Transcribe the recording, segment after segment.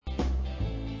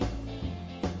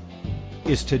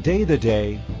Is today the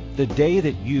day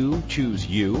that you choose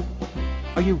you?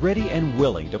 Are you ready and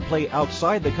willing to play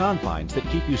outside the confines that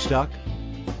keep you stuck?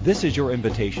 This is your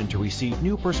invitation to receive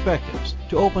new perspectives,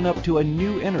 to open up to a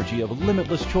new energy of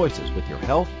limitless choices with your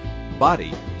health,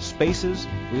 body, spaces,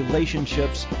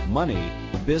 relationships, money,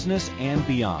 business, and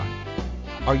beyond.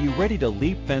 Are you ready to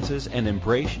leap fences and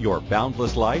embrace your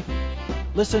boundless life?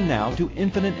 Listen now to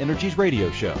Infinite Energies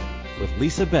Radio Show with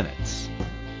Lisa Bennett.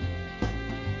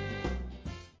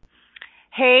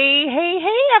 Hey,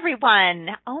 everyone.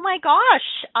 Oh my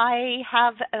gosh. I'm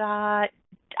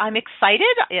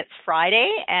excited. It's Friday,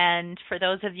 and for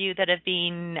those of you that have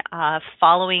been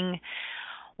following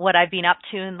what I've been up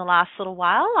to in the last little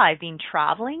while, I've been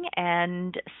traveling,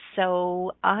 and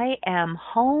so I am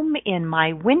home in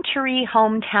my wintry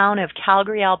hometown of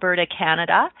Calgary, Alberta,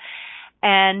 Canada.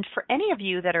 And for any of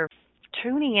you that are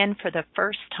tuning in for the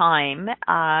first time,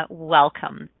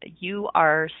 welcome. You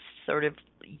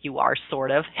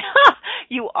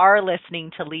are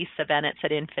listening to Lisa Bennett's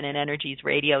at Infinite Energies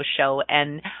Radio Show,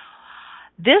 and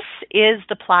this is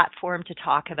the platform to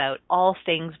talk about all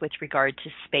things with regard to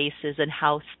spaces and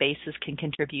how spaces can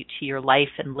contribute to your life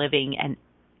and living and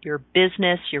your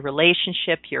business, your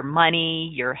relationship, your money,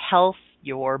 your health,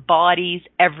 your bodies,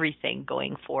 everything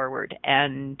going forward.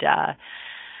 And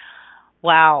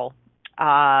wow.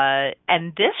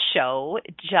 And this show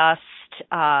just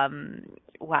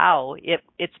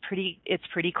it's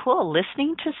pretty cool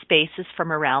listening to spaces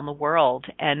from around the world.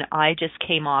 And I just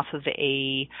came off of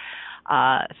a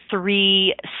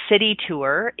 3-city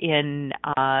tour in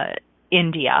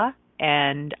India,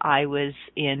 and I was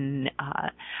in a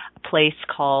place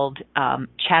called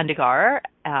Chandigarh,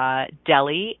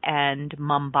 Delhi, and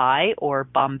Mumbai, or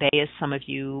Bombay as some of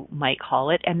you might call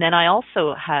it. And then I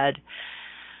also had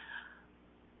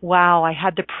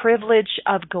the privilege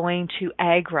of going to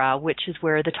Agra, which is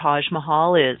where the Taj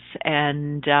Mahal is,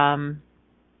 and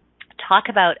talk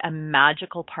about a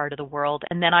magical part of the world.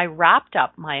 And then I wrapped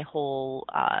up my whole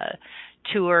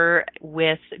tour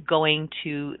with going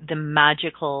to the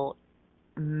magical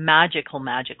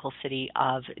city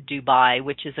of Dubai,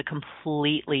 which is a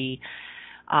completely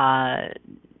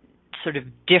sort of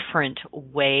different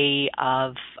way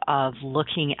of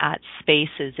looking at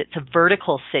spaces. It's a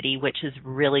vertical city, which is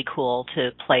really cool to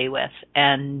play with.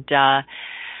 And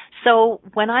so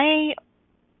when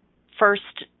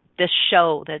this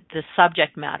show, that the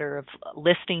subject matter of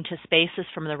listening to spaces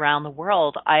from around the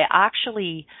world,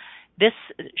 this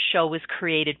show was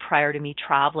created prior to me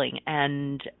traveling,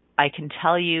 and I can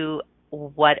tell you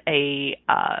what a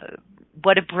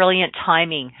brilliant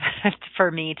timing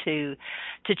for me to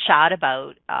chat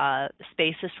about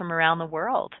spaces from around the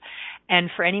world. And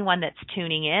for anyone that's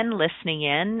tuning in, listening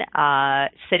in,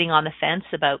 sitting on the fence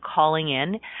about calling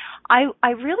in, I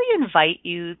really invite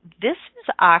you. This is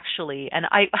actually, and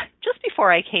I just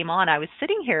before I came on, I was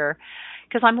sitting here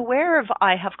because I'm aware of,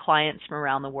 I have clients from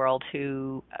around the world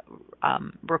who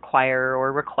require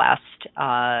or request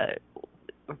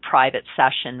private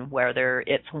session, whether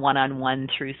it's one-on-one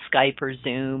through Skype or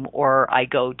Zoom, or I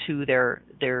go to their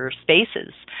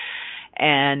spaces.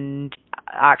 And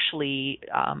actually,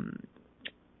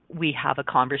 we have a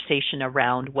conversation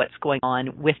around what's going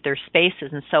on with their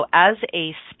spaces. And so as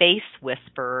a space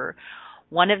whisperer,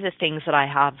 one of the things that I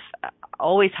have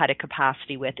always had a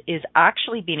capacity with is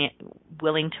actually being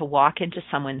willing to walk into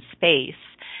someone's space,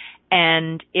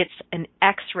 and it's an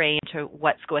X-ray into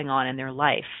what's going on in their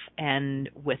life and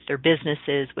with their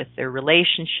businesses, with their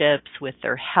relationships, with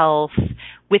their health,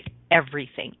 with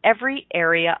everything. Every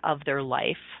area of their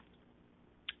life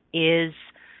is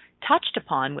touched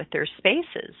upon with their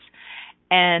spaces.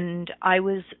 And I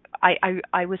was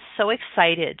so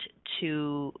excited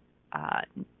to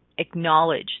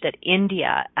acknowledge that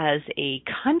India as a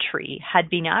country had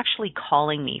been actually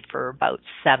calling me for about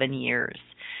 7 years.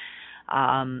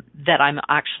 That I'm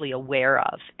actually aware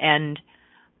of. And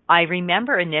I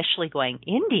remember initially going,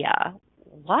 India?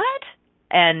 What?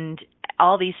 And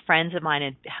all these friends of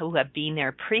mine who have been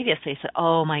there previously said,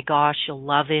 oh my gosh, you'll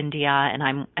love India. And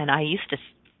I used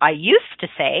to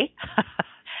say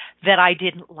that I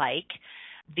didn't like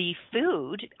the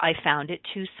food. I found it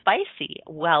too spicy.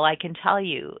 Well, I can tell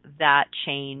you that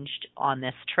changed on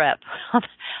this trip.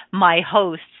 My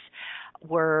hosts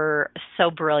were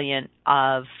so brilliant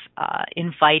of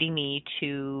inviting me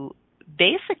to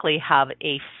basically have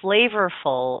a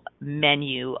flavorful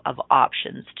menu of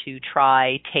options to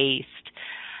try, taste,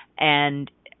 and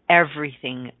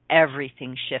everything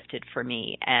shifted for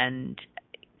me. And,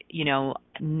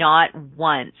 not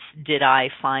once did I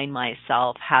find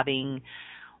myself having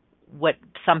what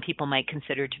some people might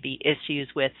consider to be issues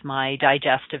with my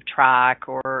digestive tract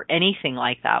or anything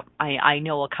like that. I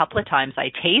know a couple of times I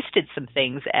tasted some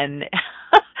things and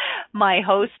my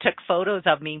host took photos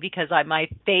of me because my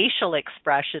facial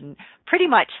expression pretty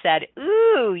much said,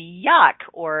 ooh, yuck,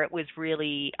 or it was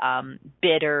really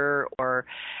bitter, or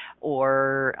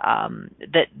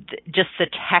that just the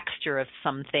texture of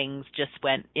some things just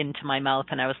went into my mouth,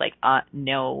 and I was like,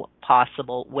 no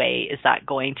possible way is that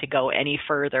going to go any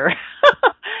further.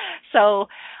 So,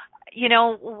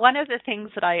 one of the things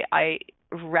that I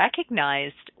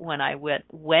recognized when I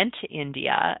went to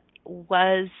India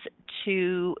was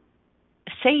to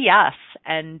say yes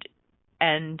and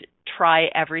try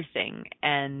everything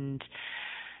and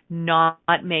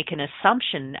not make an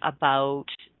assumption about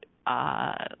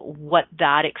what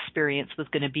that experience was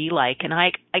going to be like. And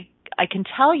I can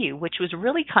tell you, which was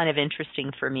really kind of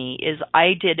interesting for me, is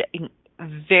I did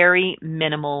very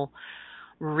minimal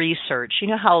research. You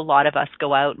know how a lot of us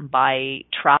go out and buy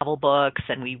travel books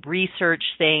and we research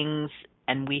things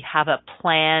and we have a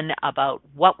plan about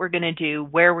what we're going to do,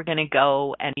 where we're going to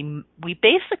go, and we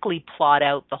basically plot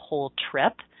out the whole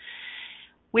trip,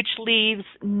 which leaves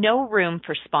no room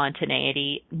for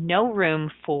spontaneity, no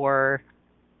room for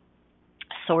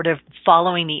sort of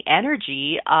following the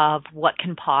energy of what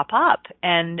can pop up.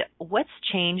 And what's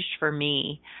changed for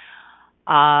me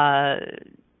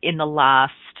in the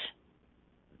last,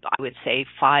 I would say,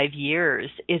 5 years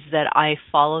is that I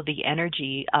follow the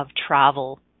energy of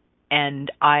travel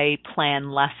and I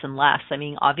plan less and less. I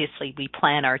mean, obviously we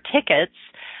plan our tickets,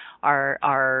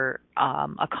 our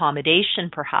accommodation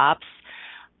perhaps,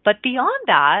 but beyond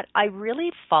that, I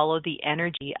really follow the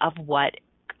energy of what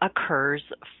occurs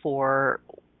for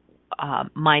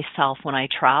myself when I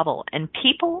travel, and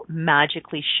people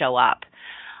magically show up.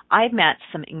 I've met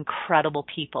some incredible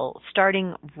people,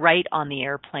 starting right on the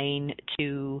airplane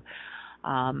to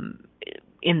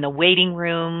in the waiting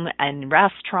room and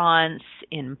restaurants,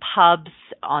 in pubs,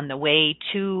 on the way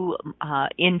to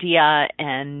India,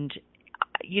 and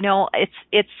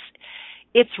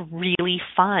it's really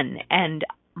fun. And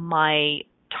my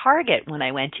target when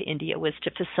I went to India was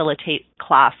to facilitate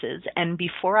classes, and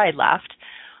before I left,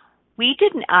 we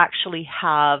didn't actually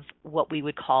have what we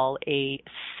would call a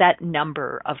set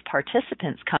number of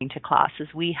participants coming to classes.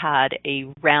 We had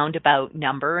a roundabout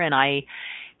number, and I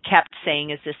kept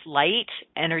saying, is this light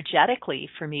energetically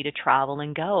for me to travel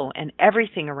and go? And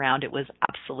everything around it was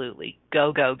absolutely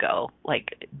go, go, go.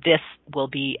 Like, this will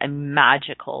be a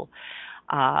magical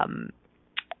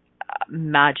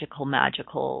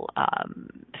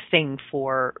thing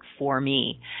for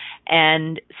me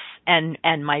and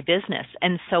my business.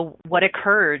 And so what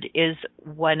occurred is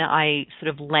when I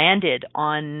sort of landed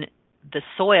on the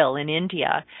soil in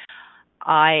India,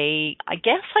 I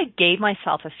guess I gave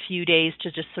myself a few days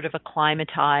to just sort of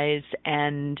acclimatize,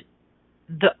 and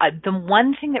the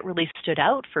one thing that really stood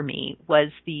out for me was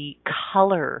the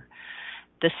color,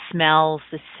 the smells,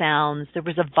 the sounds. There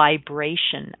was a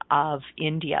vibration of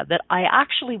India that I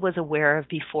actually was aware of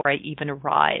before I even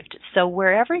arrived. So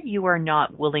wherever you are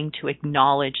not willing to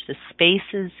acknowledge the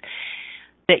spaces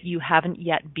that you haven't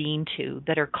yet been to,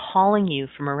 that are calling you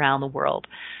from around the world,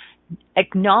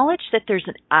 acknowledge that there's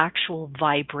an actual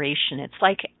vibration. It's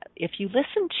like if you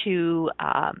listen to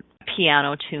a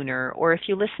piano tuner, or if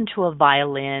you listen to a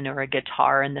violin or a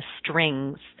guitar and the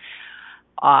strings,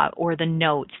 or the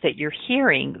notes that you're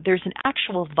hearing, there's an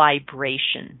actual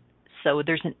vibration. So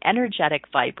there's an energetic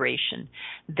vibration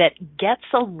that gets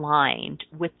aligned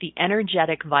with the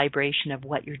energetic vibration of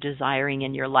what you're desiring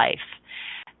in your life.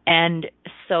 And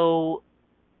so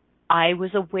I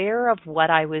was aware of what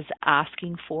I was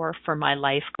asking for my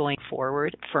life going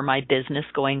forward, for my business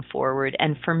going forward,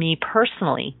 and for me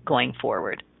personally going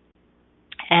forward.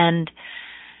 And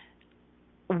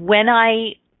when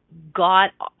I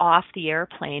got off the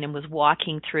airplane and was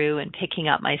walking through and picking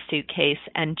up my suitcase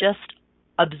and just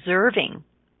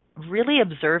really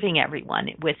observing everyone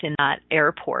within that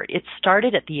airport. It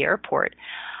started at the airport.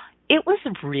 It was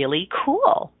really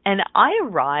cool. And I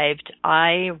arrived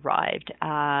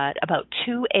at about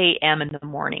 2 a.m. in the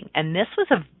morning, and this was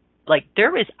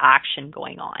there was action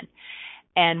going on.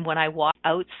 And when I walked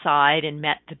outside and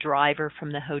met the driver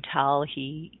from the hotel,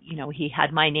 he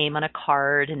had my name on a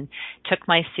card and took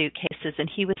my suitcases, and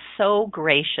he was so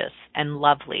gracious and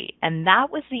lovely. And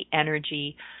that was the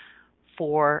energy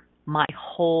for my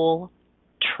whole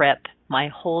trip, my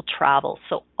whole travel.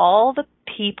 So all the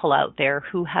people out there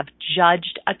who have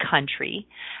judged a country,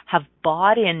 have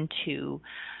bought into,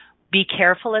 be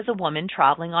careful as a woman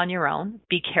traveling on your own,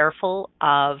 be careful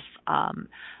of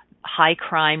high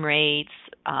crime rates,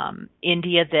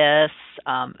 India this,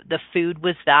 the food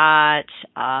was that.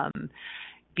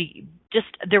 Just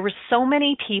there were so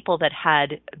many people that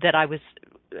had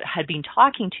been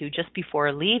talking to just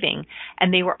before leaving,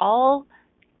 and they were all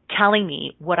telling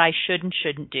me what I should and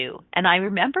shouldn't do. And I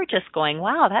remember just going,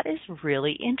 wow, that is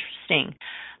really interesting.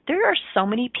 There are so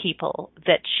many people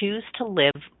that choose to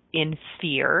live in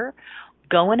fear,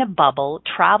 go in a bubble,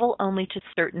 travel only to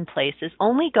certain places,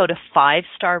 only go to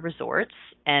 5-star resorts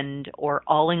and or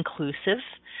all inclusive,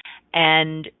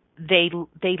 and they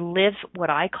live what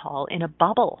I call in a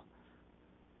bubble.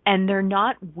 And they're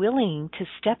not willing to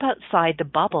step outside the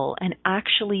bubble and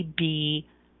actually be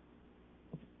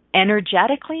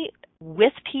energetically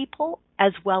with people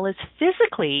as well as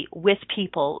physically with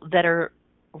people that are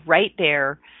right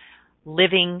there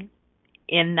living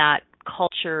in that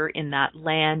culture, in that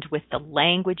land, with the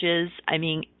languages. I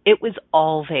mean, it was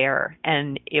all there,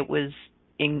 and it was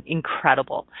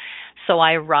incredible. So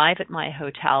I arrive at my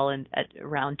hotel at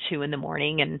around 2 in the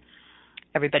morning, and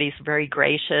everybody's very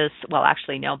gracious. Well,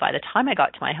 actually, no, by the time I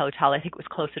got to my hotel, I think it was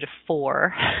closer to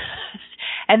 4.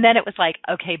 And then it was like,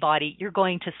 okay, body, you're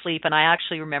going to sleep. And I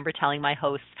actually remember telling my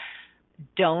hosts,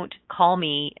 don't call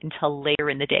me until later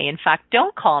in the day. In fact,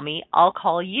 don't call me, I'll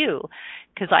call you.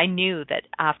 Because I knew that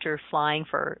after flying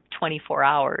for 24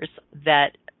 hours,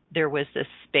 that there was this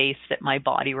space that my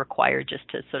body required just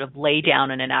to sort of lay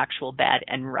down in an actual bed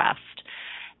and rest.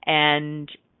 And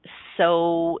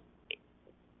so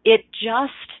it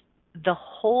just, the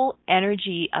whole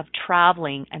energy of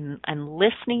traveling and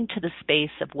listening to the space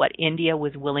of what India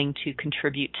was willing to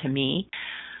contribute to me,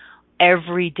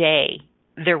 every day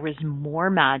there was more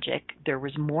magic, there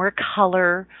was more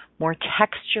color, more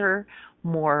texture,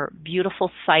 more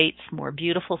beautiful sights, more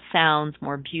beautiful sounds,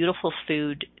 more beautiful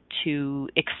food to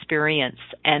experience.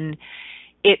 And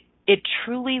it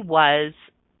truly was,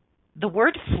 the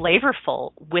word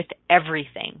flavorful with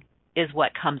everything is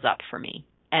what comes up for me.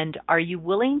 And are you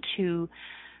willing to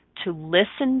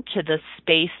listen to the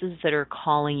spaces that are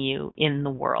calling you in the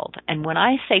world? And when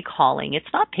I say calling, it's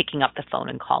not picking up the phone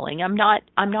and calling. I'm not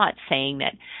saying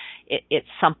that it's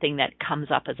something that comes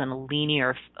up as in a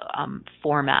linear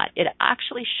format. It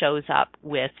actually shows up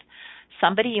with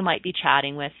somebody you might be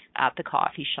chatting with at the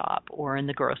coffee shop or in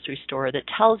the grocery store that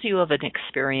tells you of an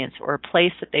experience or a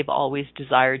place that they've always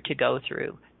desired to go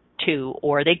to,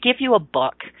 or they give you a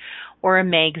book or a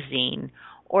magazine,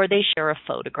 or they share a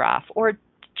photograph, or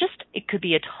just it could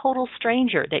be a total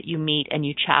stranger that you meet and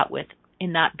you chat with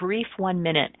in that brief 1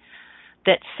 minute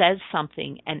that says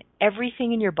something, and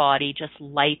everything in your body just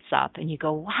lights up and you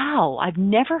go, wow, I've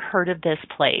never heard of this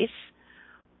place.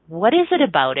 What is it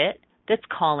about it that's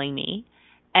calling me?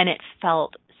 And it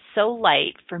felt so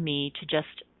light for me to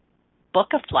just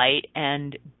book a flight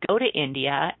and go to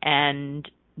India and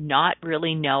not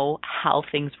really know how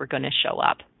things were going to show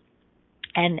up.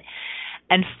 And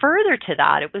further to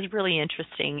that, it was really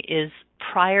interesting, is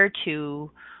prior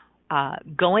to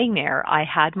going there, I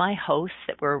had my hosts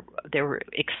they were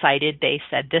excited. They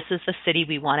said, this is the city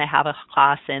we want to have a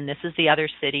class in, this is the other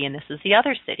city, and this is the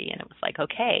other city. And it was like,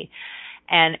 okay.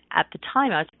 And at the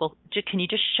time, I was, well, can you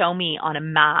just show me on a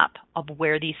map of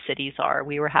where these cities are?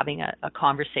 We were having a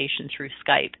conversation through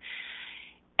Skype.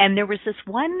 And there was this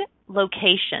one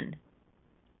location,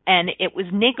 and it was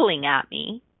niggling at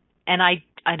me, and I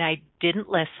didn't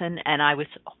listen, and I was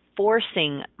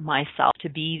forcing myself to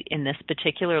be in this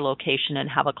particular location and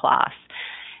have a class.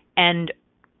 And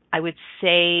I would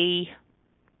say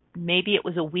maybe it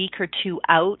was a week or 2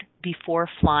 out before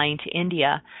flying to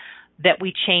India that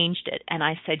we changed it. And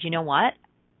I said, you know what?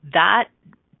 That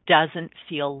doesn't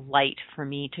feel light for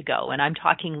me to go. And I'm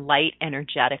talking light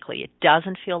energetically. It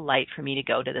doesn't feel light for me to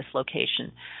go to this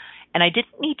location. And I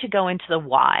didn't need to go into the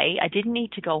why. I didn't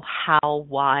need to go how,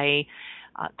 why,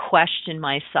 question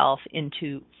myself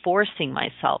into forcing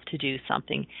myself to do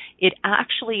something. It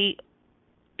actually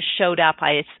showed up.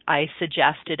 I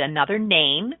suggested another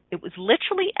name. It was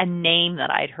literally a name that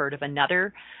I'd heard of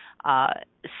another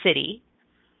city.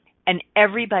 And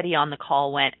everybody on the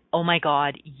call went, oh my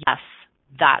God, yes,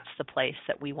 that's the place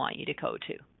that we want you to go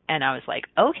to. And I was like,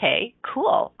 okay,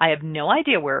 cool. I have no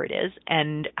idea where it is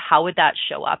and how would that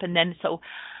show up. And then so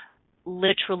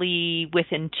literally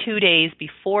within 2 days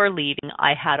before leaving,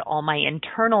 I had all my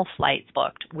internal flights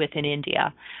booked within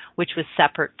India, which was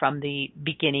separate from the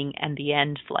beginning and the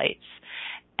end flights.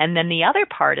 And then the other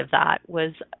part of that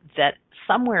was that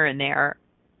somewhere in there,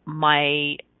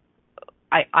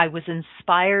 I was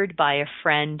inspired by a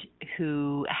friend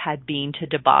who had been to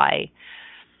Dubai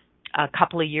a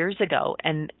couple of years ago,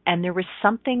 and there was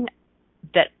something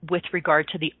that with regard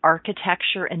to the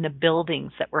architecture and the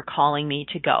buildings that were calling me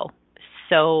to go.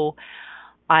 So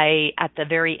at the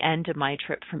very end of my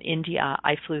trip from India,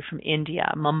 I flew from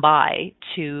India, Mumbai,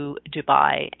 to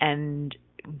Dubai and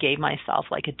gave myself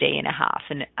like a day and a half.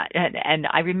 And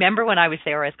I remember when I was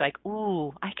there, I was like,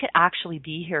 ooh, I could actually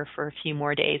be here for a few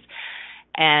more days.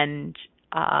 And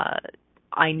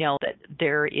I know that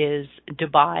there is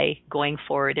Dubai going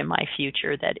forward in my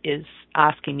future that is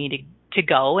asking me to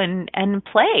go and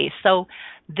play. So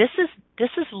this is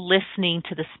listening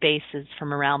to the spaces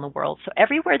from around the world. So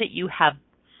everywhere that you have,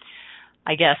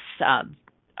 I guess,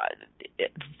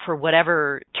 for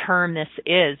whatever term this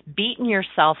is, beating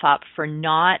yourself up for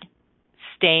not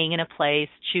staying in a place,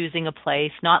 choosing a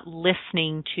place, not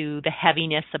listening to the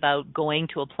heaviness about going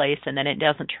to a place and then it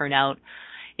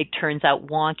turns out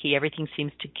wonky. Everything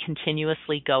seems to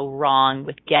continuously go wrong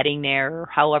with getting there or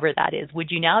however that is. Would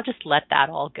you now just let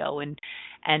that all go and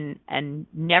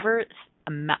never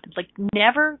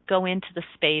go into the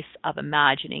space of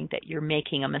imagining that you're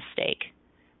making a mistake?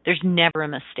 There's never a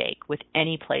mistake with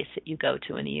any place that you go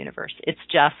to in the universe. It's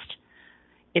just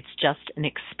an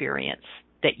experience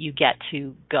that you get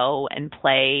to go and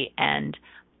play and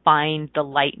find the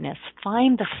lightness,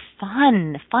 find the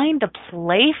fun, find the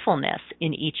playfulness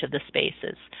in each of the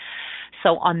spaces.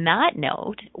 So on that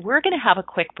note, we're going to have a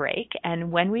quick break,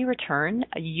 and when we return,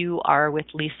 you are with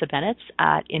Lisa Bennett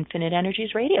at Infinite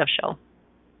Energies Radio Show.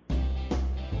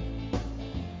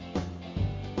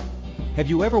 Have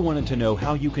you ever wanted to know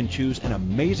how you can choose an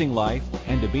amazing life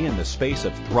and to be in the space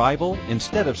of thrival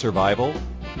instead of survival?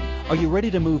 Are you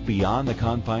ready to move beyond the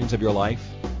confines of your life?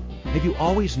 Have you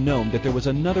always known that there was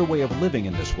another way of living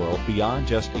in this world beyond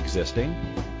just existing?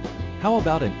 How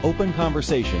about an open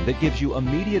conversation that gives you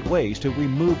immediate ways to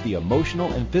remove the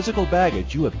emotional and physical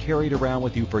baggage you have carried around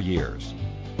with you for years?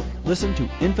 Listen to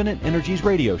Infinite Energies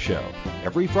Radio Show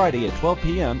every Friday at 12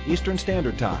 p.m. Eastern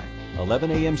Standard Time, 11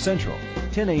 a.m. Central,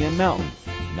 10 a.m. Mountain,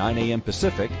 9 a.m.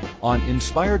 Pacific on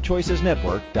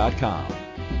InspiredChoicesNetwork.com.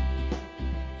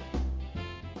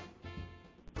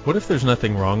 What if there's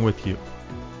nothing wrong with you?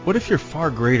 What if you're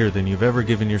far greater than you've ever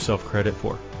given yourself credit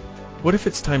for? What if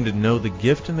it's time to know the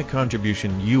gift and the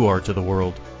contribution you are to the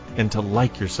world and to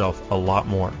like yourself a lot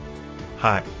more?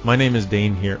 Hi, my name is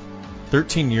Dane here.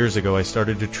 13 years ago, I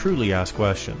started to truly ask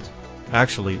questions.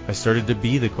 Actually, I started to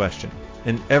be the question,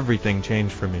 and everything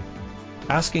changed for me.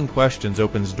 Asking questions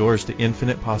opens doors to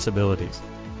infinite possibilities.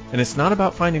 And it's not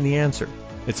about finding the answer.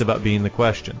 It's about being the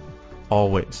question.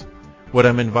 Always. What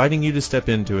I'm inviting you to step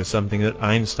into is something that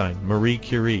Einstein, Marie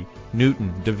Curie,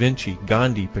 Newton, Da Vinci,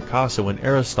 Gandhi, Picasso, and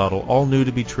Aristotle all knew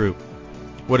to be true.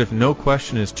 What if no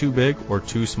question is too big or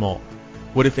too small?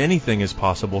 What if anything is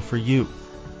possible for you?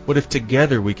 What if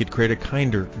together we could create a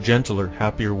kinder, gentler,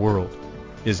 happier world?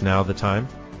 Is now the time?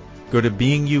 Go to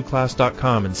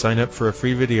beingyouclass.com and sign up for a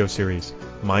free video series,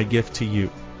 My Gift to You.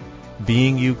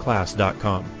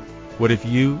 beingyouclass.com. What if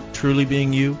you, truly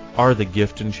being you, are the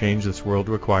gift and change this world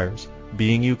requires?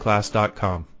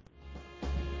 beingyouclass.com.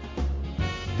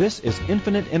 This is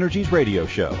Infinite Energies Radio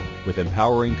Show with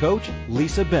empowering coach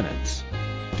Lisa Bennett.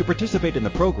 To participate in the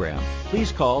program,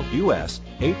 please call U.S.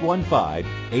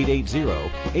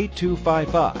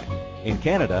 815-880-8255. In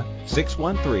Canada,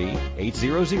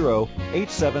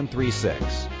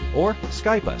 613-800-8736. Or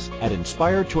Skype us at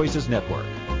Inspired Choices Network.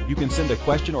 You can send a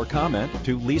question or comment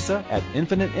to Lisa at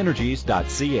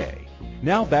infiniteenergies.ca.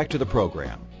 Now back to the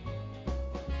program.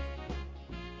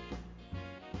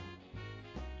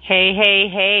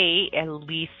 Hey,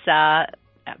 Lisa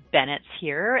Bennett's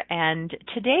here, and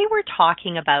today we're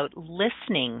talking about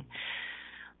listening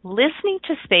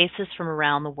to spaces from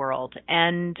around the world.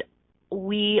 And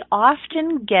we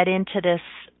often get into this,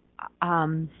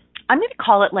 I'm going to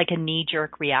call it like a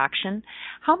knee-jerk reaction.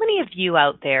 How many of you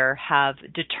out there have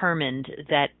determined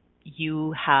that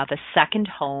you have a second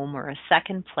home or a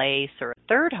second place or a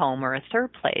third home or a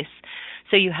third place?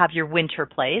 So you have your winter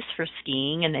place for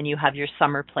skiing, and then you have your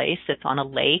summer place that's on a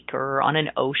lake or on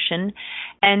an ocean,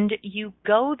 and you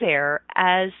go there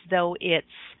as though it's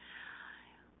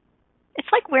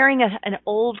like wearing an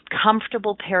old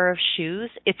comfortable pair of shoes.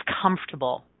 It's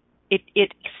comfortable.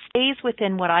 It stays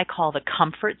within what I call the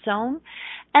comfort zone,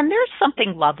 and there's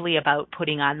something lovely about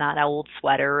putting on that old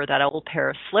sweater or that old pair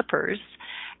of slippers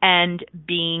and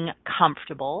being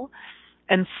comfortable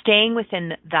and staying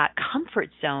within that comfort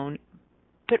zone.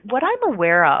 But what I'm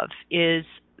aware of is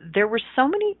there were so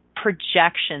many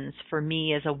projections for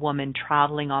me as a woman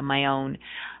traveling on my own.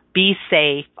 Be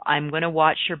safe. I'm going to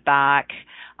watch your back.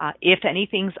 If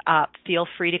anything's up, feel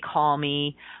free to call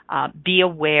me. Be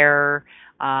aware.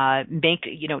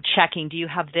 Checking. Do you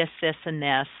have this, this, and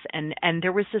this? And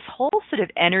there was this whole sort of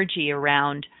energy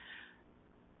around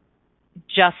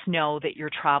just know that you're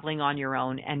traveling on your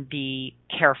own and be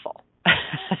careful.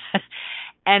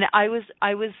 And I was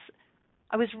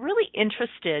really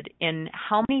interested in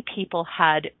how many people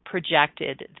had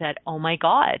projected that, oh my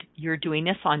God, you're doing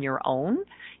this on your own.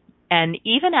 And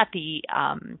even at the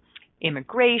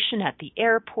immigration, at the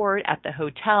airport, at the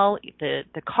hotel,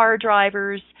 the car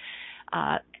drivers,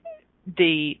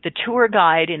 the tour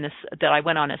guide that I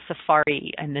went on a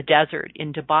safari in the desert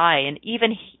in Dubai, and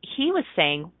even he was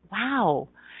saying, wow,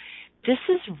 this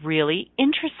is really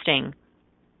interesting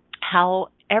how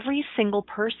every single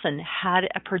person had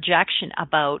a projection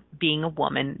about being a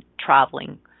woman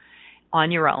traveling on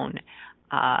your own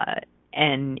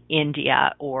in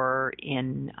India or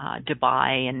in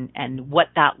Dubai, and what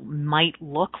that might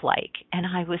look like. And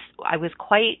I was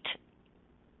quite,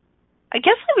 I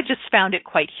guess I would just found it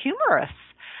quite humorous.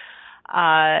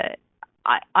 I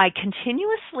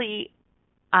continuously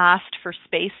asked for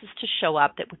spaces to show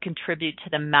up that would contribute to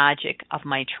the magic of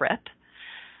my trip.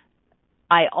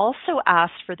 I also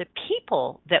asked for the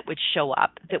people that would show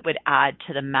up that would add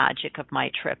to the magic of my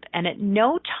trip. And at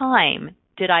no time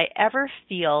did I ever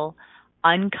feel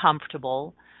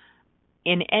uncomfortable.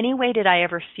 In any way did I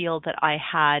ever feel that I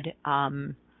had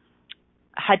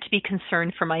to be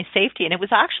concerned for my safety. And it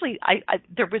was actually,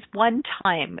 there was one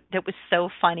time that was so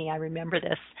funny. I remember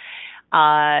this.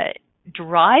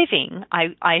 Driving,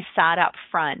 I sat up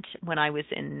front when I was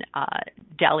in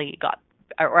Delhi,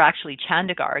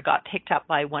 Chandigarh, got picked up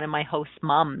by one of my host's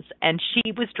mums, and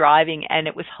she was driving, and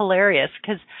it was hilarious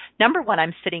because, number one,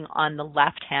 I'm sitting on the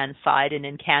left-hand side, and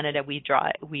in Canada we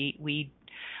drive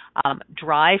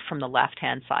from the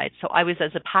left-hand side. So I was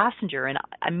as a passenger, and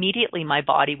immediately my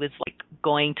body was like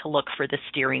going to look for the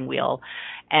steering wheel,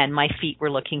 and my feet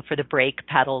were looking for the brake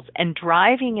pedals. And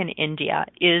driving in India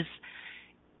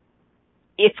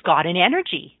it's got an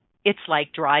energy. It's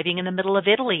like driving in the middle of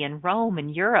Italy and Rome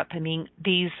and Europe. I mean,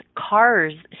 these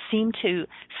cars seem to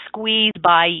squeeze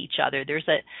by each other. There's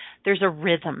a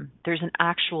rhythm. There's an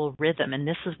actual rhythm, and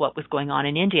this is what was going on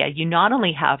in India. You not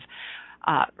only have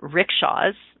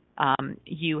rickshaws,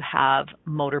 you have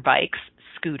motorbikes,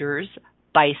 scooters,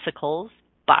 bicycles,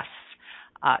 bus,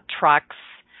 trucks,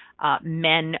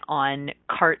 men on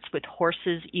carts with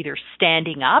horses either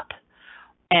standing up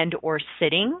and or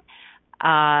sitting,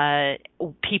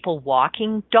 people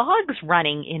walking, dogs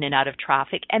running in and out of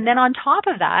traffic. And then on top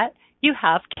of that, you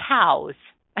have cows.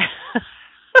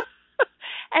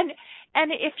 And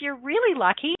if you're really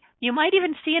lucky, you might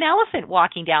even see an elephant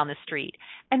walking down the street.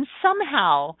 And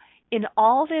somehow, in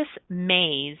all this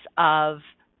maze of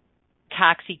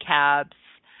taxi cabs,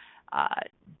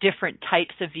 different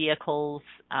types of vehicles,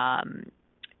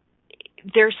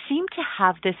 there seemed to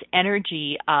have this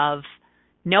energy of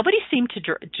nobody seemed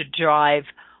to drive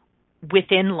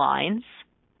within lines.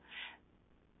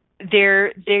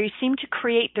 They seem to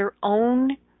create their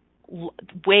own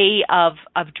way of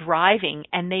driving,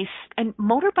 and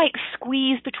motorbikes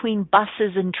squeeze between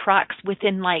buses and trucks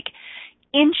within like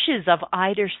inches of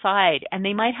either side, and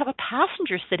they might have a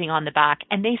passenger sitting on the back,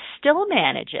 and they still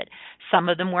manage it. Some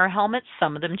of them wear helmets,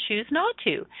 some of them choose not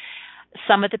to.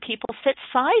 Some of the people sit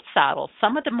side saddle.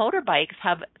 Some of the motorbikes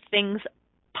have things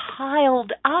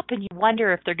piled up, and you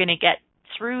wonder if they're going to get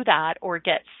through that or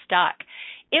get stuck.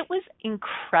 It was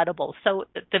incredible. So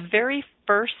the very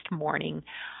first morning,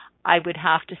 I would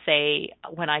have to say,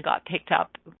 when I got picked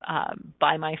up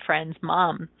by my friend's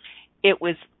mom, it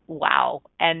was wow.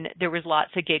 And there was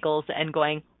lots of giggles and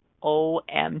going,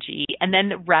 OMG. And then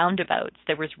the roundabouts.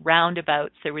 There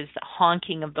was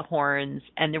honking of the horns,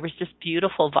 and there was just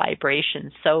beautiful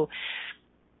vibrations. So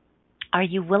are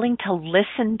you willing to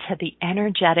listen to the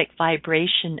energetic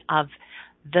vibration of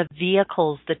the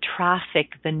vehicles, the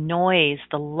traffic, the noise,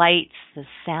 the lights, the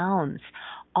sounds,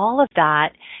 all of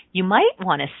that? You might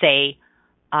want to say,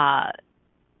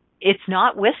 it's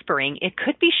not whispering, it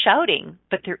could be shouting,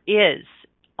 but there is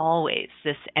always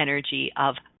this energy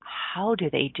of how do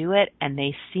they do it? And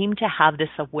they seem to have this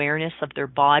awareness of their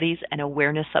bodies and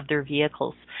awareness of their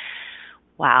vehicles.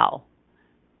 Wow.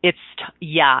 It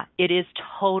is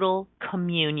total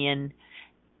communion,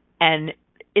 and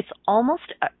it's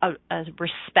almost a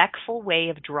respectful way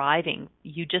of driving.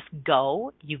 You just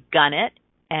go, you gun it,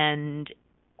 and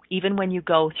even when you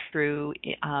go through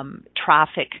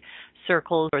traffic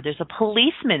circles, or there's a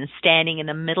policeman standing in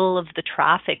the middle of the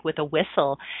traffic with a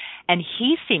whistle, and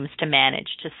he seems to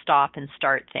manage to stop and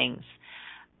start things.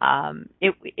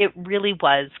 It really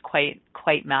was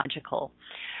quite magical.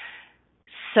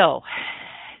 So,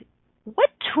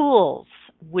 what tools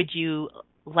would you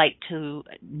like to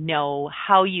know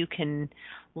how you can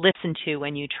listen to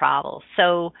when you travel?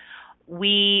 So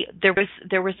there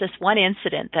was this one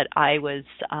incident that I was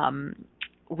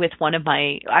with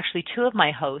two of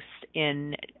my hosts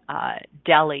in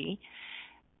Delhi,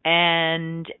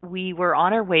 and we were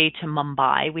on our way to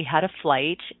Mumbai. We had a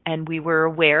flight, and we were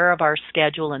aware of our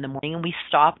schedule in the morning, and we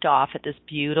stopped off at this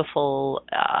beautiful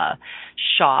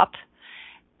shop,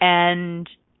 and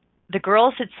the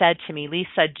girls had said to me,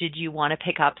 Lisa, did you want to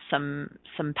pick up some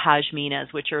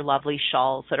pashminas, which are lovely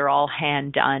shawls that are all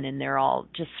hand done, and they're all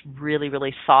just really,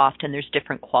 really soft, and there's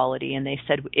different quality. And they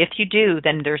said, if you do,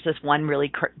 then there's this one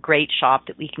really great shop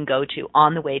that we can go to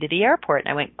on the way to the airport. And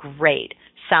I went, great,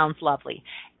 sounds lovely.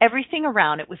 Everything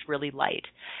around it was really light.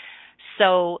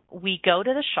 So we go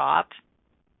to the shop,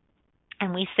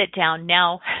 and we sit down.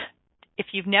 Now, if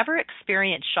you've never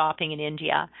experienced shopping in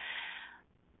India,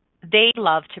 they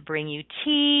love to bring you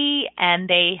tea, and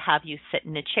they have you sit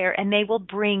in a chair, and they will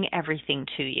bring everything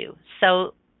to you.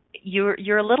 So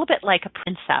you're a little bit like a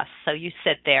princess. So you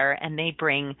sit there, and they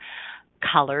bring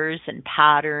colors and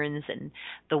patterns and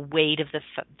the weight of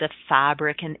the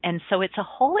fabric, and so it's a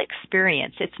whole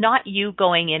experience. It's not you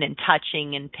going in and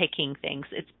touching and picking things.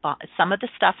 It's some of the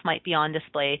stuff might be on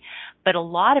display, but a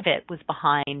lot of it was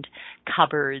behind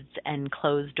cupboards and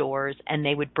closed doors, and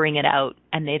they would bring it out,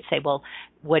 and they'd say, well,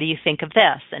 what do you think of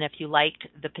this? And if you liked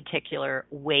the particular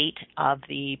weight of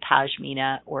the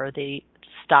pashmina or the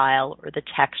style or the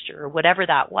texture or whatever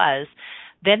that was,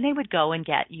 then they would go and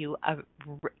get you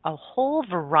a whole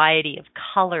variety of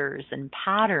colors and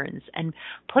patterns and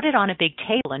put it on a big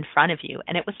table in front of you.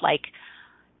 And it was like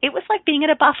being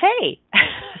at a buffet.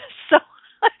 So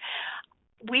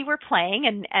we were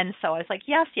playing, and so I was like,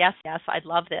 yes, I'd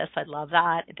love this, I'd love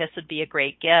that, this would be a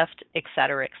great gift, et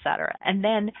cetera, et cetera. And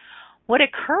then what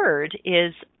occurred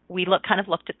is we looked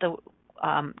at the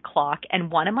clock,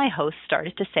 and one of my hosts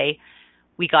started to say,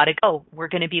 we got to go, we're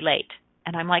going to be late.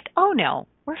 And I'm like, oh no,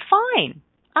 we're fine,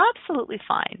 absolutely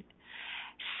fine.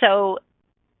 So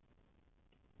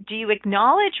do you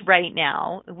acknowledge right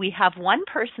now we have one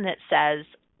person that says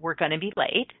we're going to be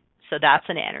late, so that's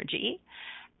an energy,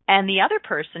 and the other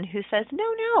person who says,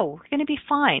 no, we're going to be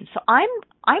fine. So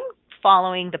I'm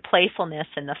following the playfulness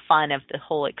and the fun of the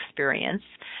whole experience.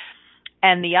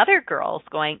 And the other girl's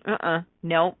going,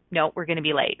 no, we're going to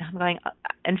be late. I'm going,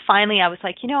 and finally I was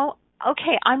like,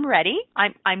 okay, I'm ready.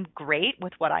 I'm great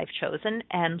with what I've chosen,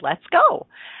 and let's go.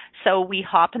 So we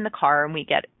hop in the car and we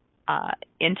get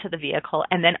into the vehicle,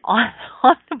 and then on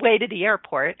the way to the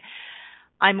airport,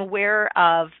 I'm aware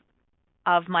of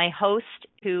my host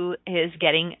who is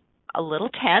getting a little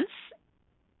tense.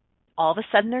 All of a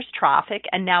sudden there's traffic,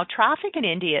 and now traffic in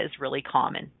India is really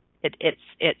common.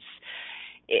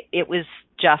 It was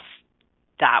just,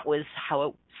 that was how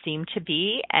it seemed to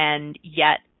be, and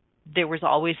yet there was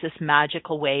always this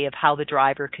magical way of how the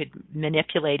driver could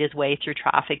manipulate his way through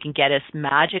traffic and get us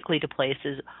magically to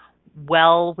places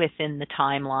well within the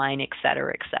timeline, et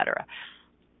cetera, et cetera.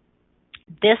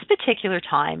 This particular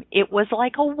time, it was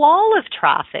like a wall of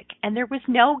traffic, and there was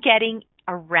no getting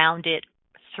around it,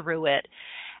 through it.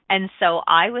 And so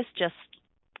I was just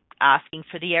asking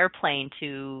for the airplane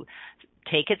to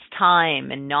take its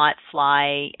time and not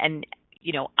fly and,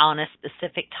 on a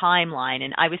specific timeline.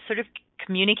 And I was sort of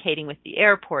communicating with the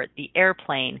airport, the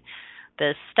airplane,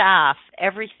 the staff,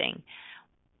 everything.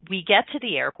 We get to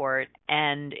the airport,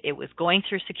 and it was going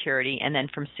through security, and then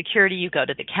from security you go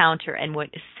to the counter, and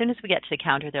as soon as we get to the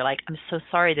counter, they're like, I'm so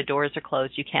sorry, the doors are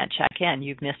closed, you can't check in,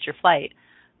 you've missed your flight.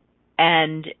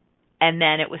 And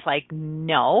then it was like,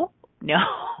 no,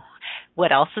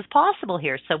 what else is possible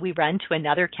here? So we run to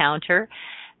another counter.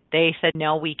 They said,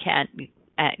 no, we can't,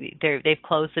 they've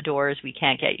closed the doors, we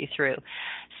can't get you through.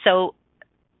 So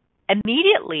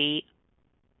immediately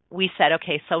we said,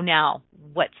 okay, so now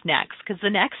what's next? Because the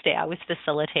next day I was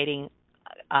facilitating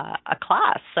a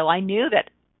class. So I knew that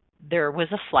there was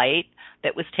a flight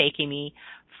that was taking me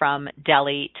from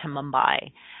Delhi to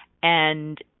Mumbai.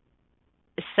 And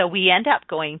so we end up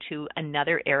going to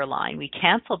another airline. We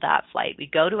canceled that flight. We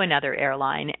go to another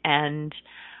airline, and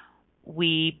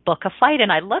we book a flight.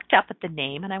 And I looked up at the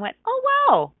name, and I went, oh,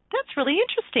 wow, that's really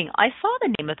interesting. I saw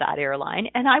the name of that airline,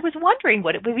 and I was wondering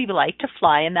what it would be like to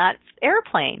fly in that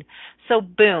airplane. So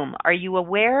boom, are you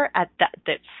aware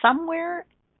that somewhere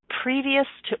previous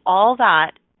to all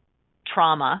that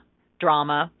drama,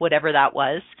 whatever that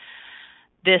was,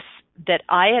 that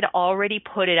I had already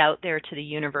put it out there to the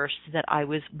universe that I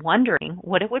was wondering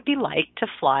what it would be like to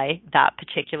fly that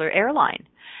particular airline.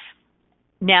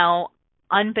 Now,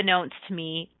 unbeknownst to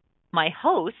me, my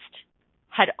host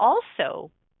had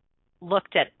also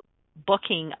looked at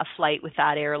booking a flight with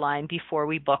that airline before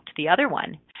we booked the other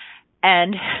one.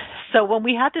 And so when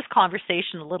we had this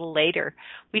conversation a little later,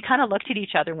 we kind of looked at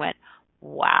each other and went,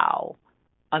 wow,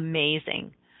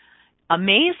 amazing.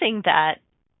 Amazing that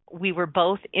we were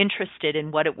both interested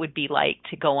in what it would be like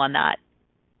to go on that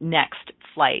next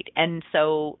flight. And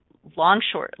so long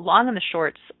and the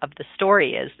shorts of the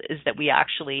story is that we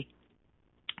actually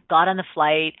got on the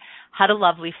flight, had a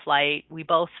lovely flight. We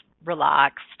both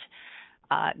relaxed,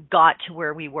 got to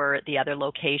where we were at the other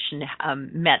location,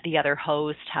 met the other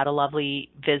host, had a lovely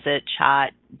visit,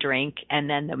 chat, drink, and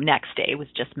then the next day was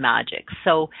just magic.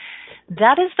 So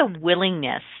that is the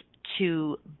willingness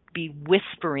to be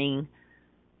whispering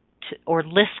to, or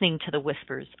listening to the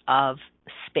whispers of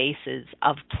spaces,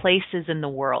 of places in the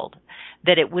world,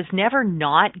 that it was never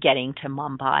not getting to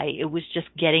Mumbai. It was just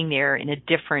getting there in a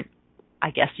different,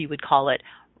 I guess you would call it,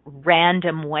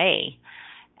 random way.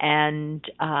 And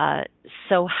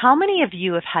so how many of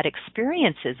you have had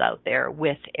experiences out there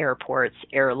with airports,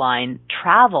 airline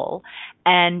travel,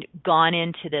 and gone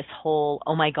into this whole,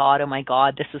 oh my God,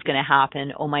 this is going to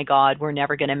happen. Oh my God, we're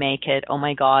never going to make it. Oh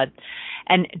my God.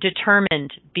 And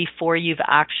determined before you've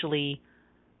actually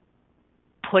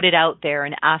put it out there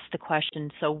and asked the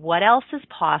question, so what else is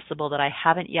possible that I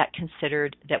haven't yet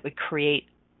considered that would create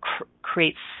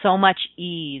so much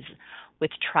ease with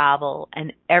travel,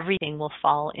 and everything will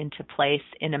fall into place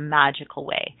in a magical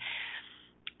way.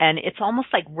 And it's almost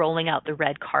like rolling out the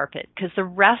red carpet, because the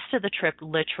rest of the trip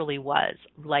literally was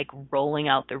like rolling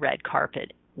out the red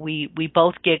carpet. We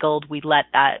both giggled. We let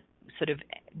that sort of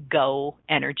go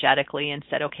energetically and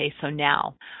said, okay, so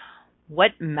now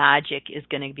what magic is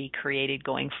going to be created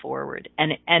going forward?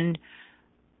 And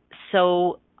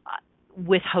so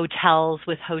with hotels,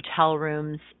 with hotel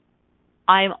rooms,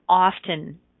 I'm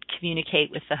often communicate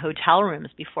with the hotel rooms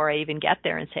before I even get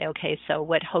there and say, okay, so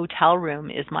what hotel room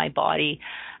is my body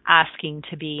asking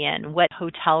to be in? What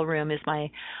hotel room is my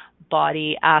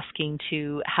body asking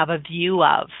to have a view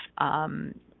of?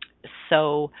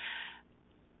 So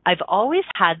I've always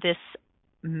had this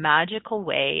magical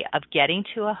way of getting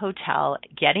to a hotel,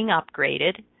 getting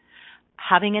upgraded,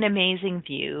 having an amazing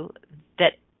view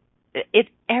that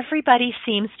everybody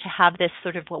seems to have this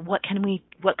sort of, well, what can we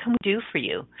do for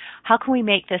you? How can we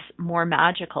make this more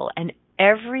magical? And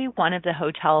every one of the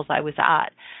hotels I was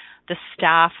at, the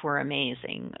staff were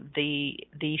amazing. The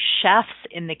chefs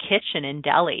in the kitchen in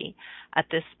Delhi at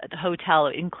the hotel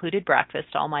included breakfast,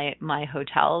 all my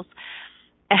hotels.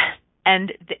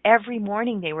 And every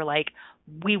morning they were like,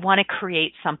 we want to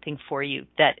create something for you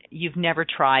that you've never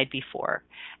tried before.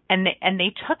 And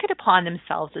they took it upon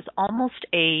themselves as almost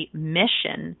a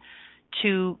mission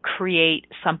to create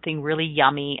something really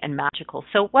yummy and magical.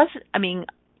 So it was,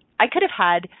 I could have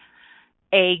had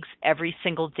eggs every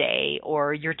single day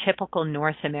or your typical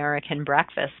North American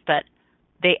breakfast, but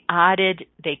they added,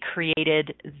 they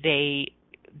created,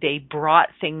 they brought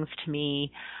things to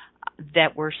me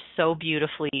that were so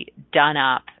beautifully done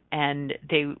up, and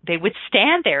they would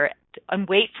stand there and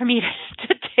wait for me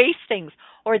to taste things,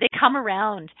 or they come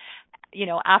around,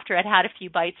 after I'd had a few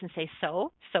bites and say,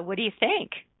 so what do you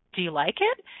think? Do you like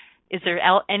it? Is there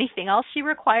anything else you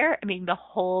require? The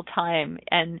whole time.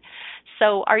 And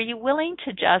so are you willing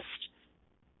to just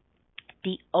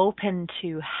be open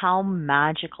to how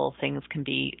magical things can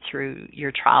be through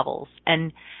your travels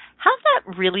and have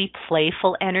that really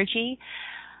playful energy?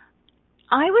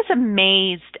 I was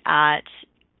amazed at,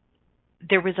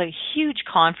 there was a huge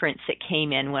conference that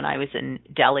came in when I was in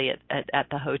Delhi at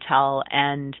the hotel,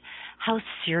 and how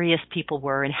serious people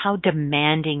were and how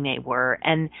demanding they were.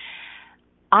 And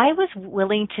I was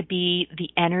willing to be the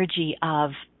energy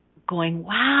of going,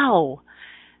 wow,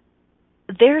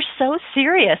 they're so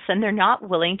serious and they're not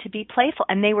willing to be playful.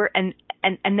 And they were, and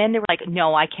then they were like,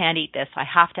 no, I can't eat this. I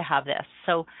have to have this.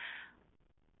 So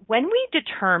when we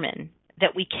determine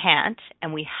that we can't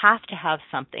and we have to have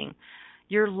something,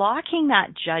 you're locking that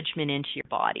judgment into your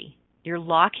body. You're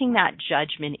locking that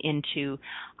judgment into,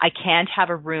 I can't have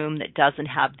a room that doesn't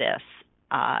have this.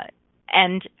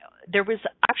 And there was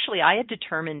actually, I had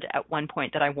determined at one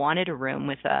point that I wanted a room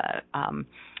with a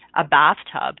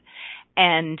bathtub.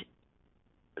 And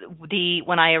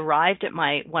when I arrived at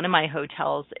one of my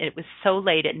hotels, it was so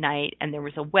late at night, and there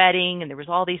was a wedding, and there was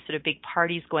all these sort of big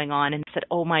parties going on, and I said,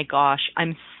 oh my gosh,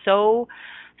 I'm so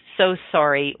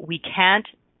sorry. We can't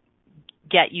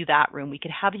get you that room. We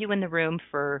could have you in the room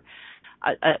for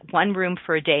one room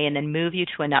for a day and then move you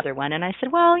to another one. And I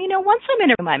said, well, once I'm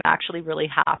in a room, I'm actually really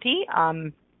happy.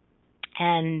 And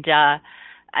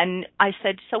I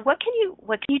said, so what can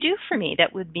you do for me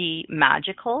that would be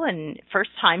magical and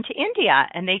first time to India?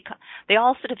 And they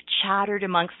all sort of chattered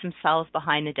amongst themselves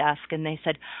behind the desk, and they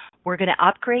said, we're going to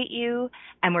upgrade you,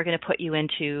 and we're going to put you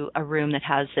into a room that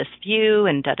has this view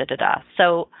and da-da-da-da.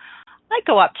 So I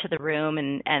go up to the room,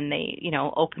 and they,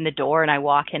 open the door, and I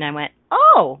walk in. I went,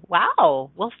 oh,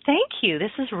 wow, well, thank you.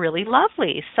 This is really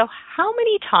lovely. So how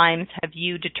many times have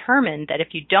you determined that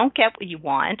if you don't get what you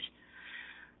want,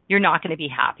 you're not going to be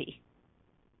happy?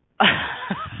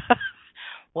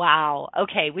 Wow.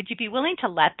 Okay. Would you be willing to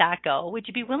let that go? Would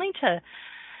you be willing to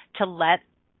let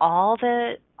all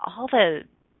the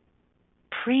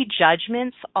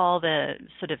prejudgments, all the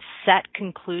sort of set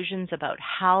conclusions about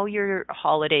how your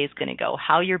holiday is going to go,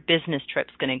 how your business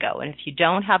trip's going to go, and if you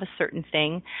don't have a certain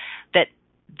thing, that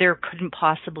there couldn't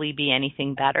possibly be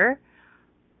anything better?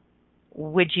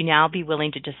 Would you now be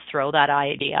willing to just throw that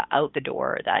idea out the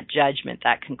door, that judgment,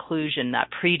 that conclusion, that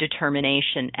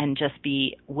predetermination, and just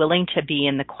be willing to be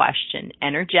in the question?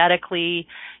 Energetically,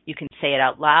 you can say it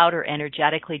out loud, or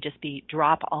energetically just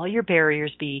drop all your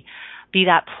barriers, be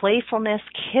that playfulness,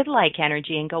 kid-like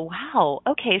energy, and go, wow,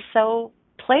 okay, so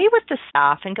play with the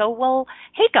staff and go, well,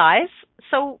 hey guys,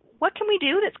 so what can we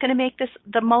do that's going to make this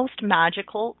the most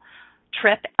magical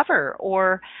trip ever?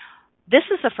 Or this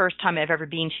is the first time I've ever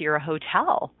been to your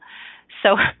hotel.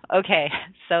 So, okay,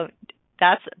 so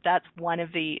that's one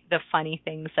of the funny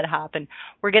things that happen.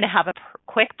 We're going to have a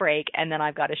quick break, and then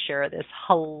I've got to share this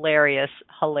hilarious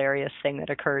thing that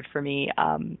occurred for me.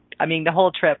 The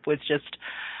whole trip was just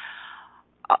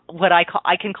what I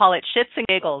can call it shits and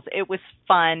giggles. It was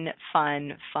fun,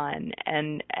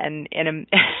 and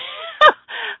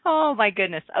oh my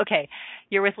goodness. Okay,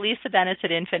 you're with Lisa Bennett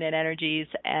at Infinite Energies,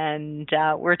 and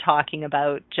we're talking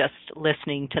about just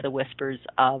listening to the whispers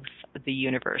of the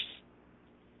universe.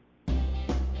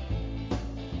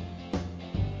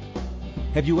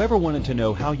 Have you ever wanted to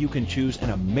know how you can choose an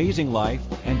amazing life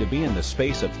and to be in the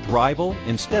space of thrival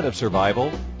instead of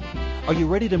survival? Are you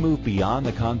ready to move beyond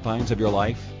the confines of your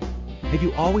life? Have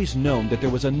you always known that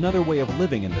there was another way of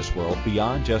living in this world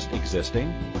beyond just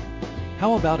existing?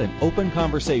 How about an open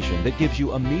conversation that gives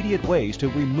you immediate ways to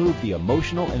remove the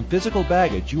emotional and physical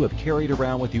baggage you have carried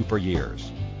around with you for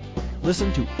years?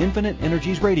 Listen to Infinite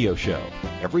Energies Radio Show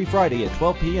every Friday at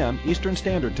 12 p.m. Eastern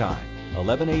Standard Time,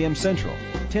 11 a.m. Central,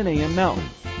 10 a.m. Mountain,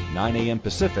 9 a.m.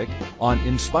 Pacific on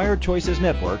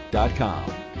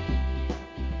InspiredChoicesNetwork.com.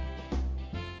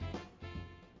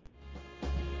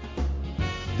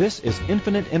 This is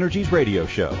Infinite Energies Radio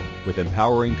Show with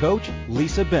empowering coach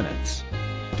Lisa Bennett.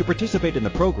 To participate in the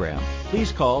program,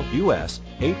 please call U.S.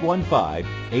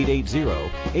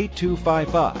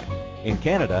 815-880-8255. In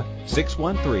Canada,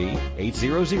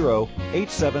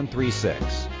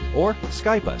 613-800-8736. Or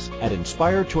Skype us at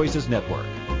Inspired Choices Network.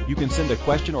 You can send a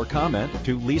question or comment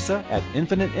to Lisa at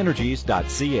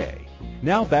infiniteenergies.ca.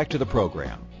 Now back to the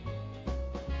program.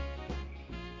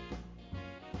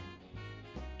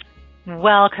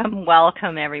 Welcome,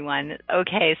 everyone.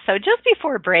 Okay, so just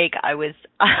before break, I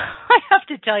have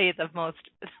to tell you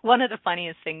one of the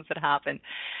funniest things that happened.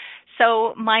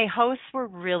 So my hosts were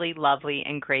really lovely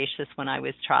and gracious when I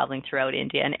was traveling throughout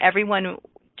India, and everyone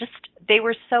they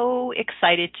were so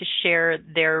excited to share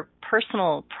their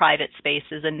personal private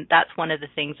spaces, and that's one of the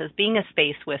things. As being a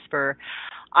space whisperer,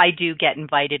 I do get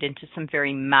invited into some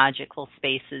very magical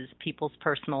spaces, people's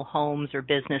personal homes or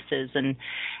businesses, and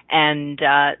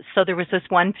so there was this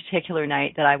one particular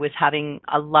night that I was having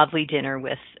a lovely dinner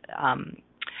with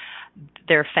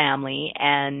their family,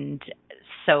 and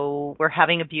so we're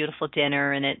having a beautiful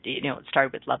dinner, and it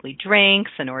started with lovely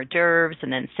drinks and hors d'oeuvres,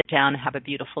 and then sit down and have a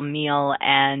beautiful meal,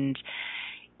 and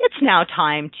it's now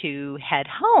time to head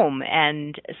home.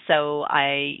 And so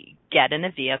I get in a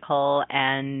vehicle,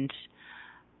 and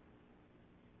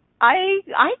I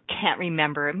can't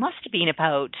remember. It must have been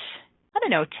about,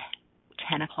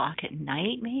 10 o'clock at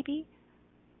night, maybe.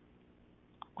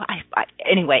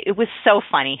 Anyway, it was so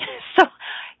funny. So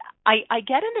I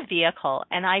get in the vehicle,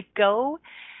 and I go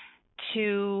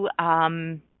to,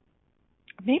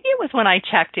 maybe it was when I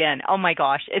checked in. Oh my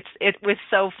gosh, it was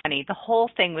so funny. The whole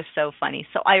thing was so funny.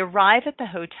 So I arrive at the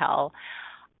hotel.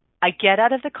 I get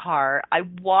out of the car. I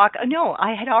walk. No,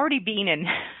 I had already been in.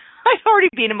 I'd already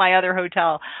been in my other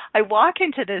hotel. I walk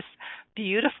into this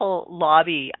beautiful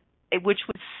lobby, which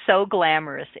was so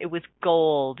glamorous. It was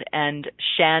gold and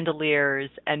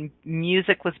chandeliers, and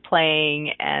music was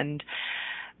playing, and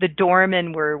the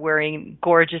doormen were wearing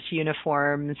gorgeous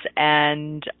uniforms.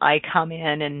 And I come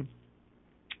in,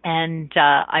 and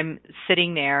I'm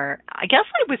sitting there. I guess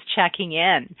I was checking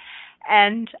in.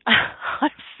 And I'm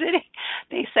sitting,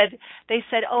 they said,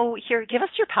 oh, here, give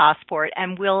us your passport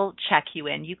and we'll check you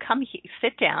in. You come here,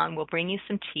 sit down, we'll bring you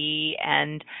some tea.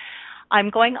 And I'm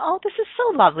going, oh, this is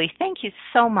so lovely. Thank you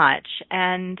so much.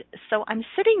 And so I'm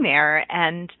sitting there,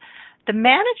 and the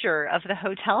manager of the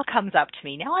hotel comes up to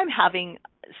me. Now I'm having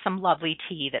some lovely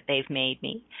tea that they've made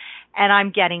me, and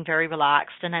I'm getting very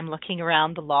relaxed, and I'm looking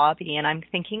around the lobby, and I'm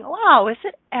thinking, wow, is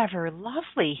it ever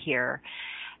lovely here?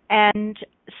 And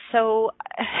so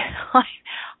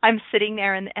I'm sitting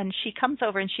there, and she comes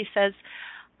over and she says,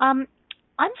 I'm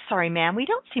sorry, ma'am, we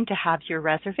don't seem to have your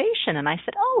reservation. And I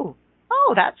said, oh,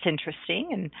 that's interesting.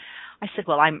 And I said,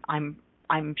 well,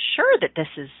 I'm sure that this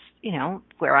is,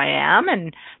 where I am.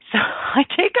 And so I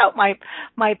take out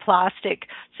my plastic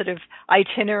sort of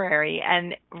itinerary,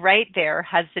 and right there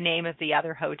has the name of the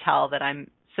other hotel that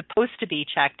I'm supposed to be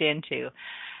checked into.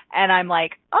 And I'm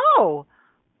like, oh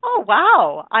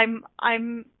wow, I'm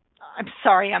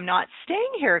sorry, I'm not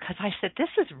staying here, because I said this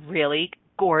is really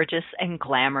gorgeous and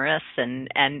glamorous,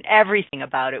 and everything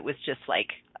about it was just like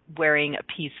wearing a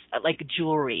piece like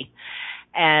jewelry.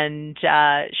 And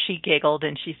she giggled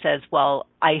and she says, well,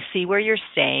 I see where you're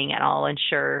staying, and I'll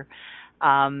ensure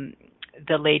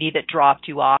the lady that dropped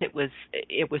you off, it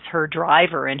was her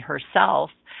driver and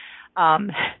herself.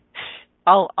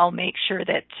 I'll make sure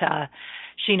that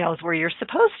she knows where you're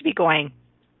supposed to be going.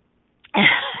 And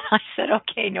I said,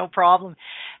 okay, no problem.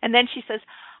 And then she says,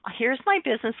 here's my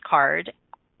business card.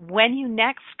 When you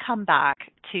next come back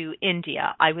to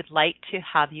India, I would like to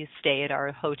have you stay at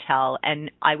our hotel, and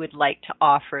I would like to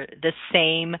offer the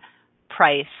same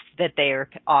price that they are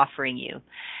offering you.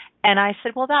 And I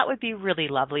said, well, that would be really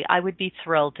lovely. I would be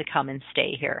thrilled to come and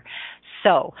stay here.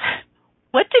 So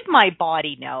what did my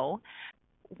body know?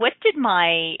 What did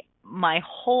my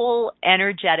whole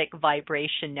energetic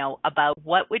vibration know about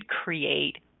what would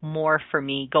create more for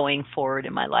me going forward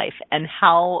in my life, and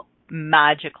how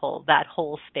magical that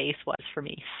whole space was for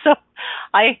me? So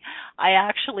I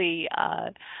actually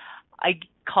I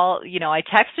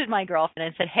texted my girlfriend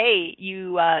and said, hey,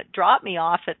 you dropped me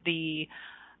off at the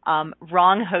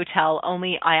wrong hotel,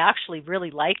 only I actually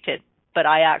really liked it, but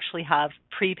I actually have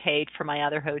prepaid for my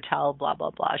other hotel, blah,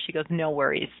 blah, blah. She goes, no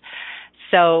worries.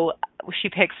 So she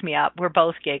picks me up. We're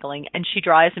both giggling, and she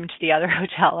drives him to the other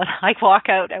hotel, and I walk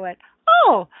out. I went,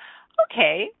 oh,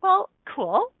 okay, well,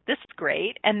 cool. This is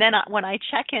great. And then when I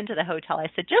check into the hotel, I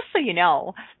said, just so you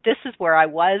know, this is where I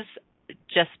was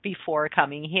just before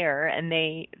coming here. And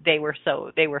they were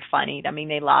funny. I mean,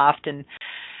 they laughed,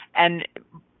 and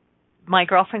my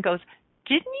girlfriend goes,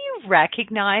 didn't you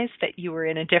recognize that you were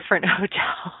in a different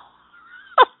hotel?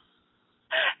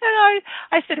 And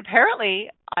I said, apparently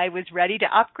I was ready to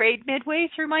upgrade midway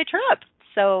through my trip.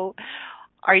 So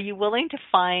are you willing to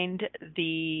find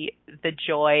the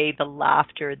joy, the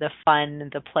laughter, the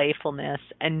fun, the playfulness,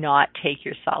 and not take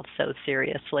yourself so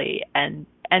seriously, and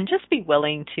just be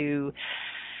willing to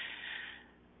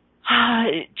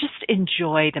just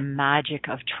enjoy the magic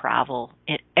of travel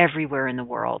everywhere in the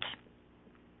world?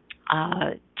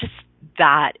 Just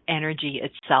that energy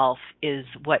itself is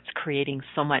what's creating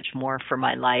so much more for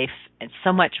my life, and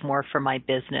so much more for my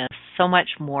business, so much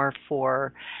more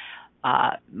for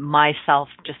myself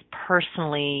just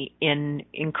personally in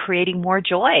creating more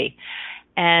joy.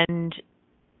 And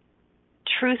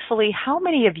truthfully, how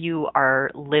many of you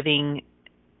are living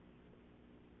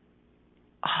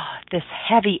this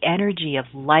heavy energy of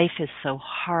life is so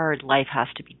hard, life has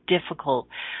to be difficult,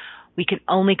 we can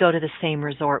only go to the same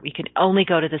resort, we can only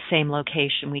go to the same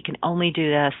location, we can only do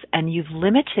this, and you've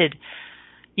limited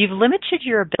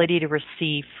your ability to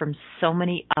receive from so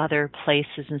many other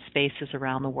places and spaces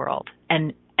around the world.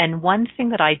 And one thing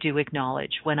that I do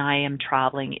acknowledge when I am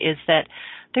traveling is that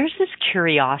there's this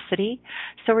curiosity.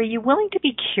 So are you willing to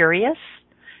be curious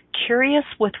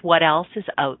with what else is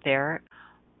out there?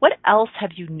 What else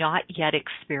have you not yet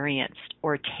experienced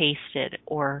or tasted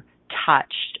or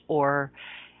touched or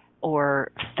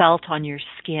felt on your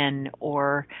skin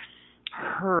or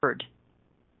heard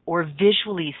or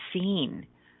visually seen?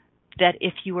 That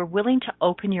if you are willing to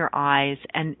open your eyes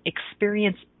and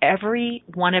experience every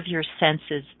one of your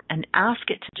senses and ask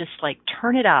it to just like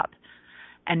turn it up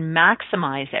and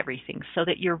maximize everything so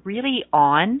that you're really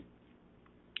on,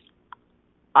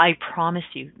 I promise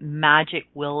you, magic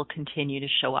will continue to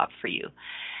show up for you.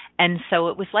 And so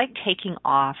it was like taking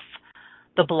off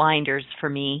the blinders for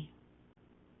me.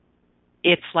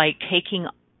 It's like taking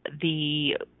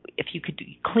if you could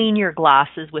clean your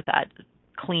glasses with that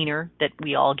cleaner that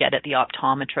we all get at the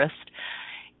optometrist,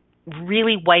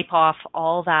 really wipe off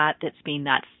all that's been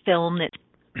that film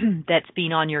that's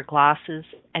been on your glasses,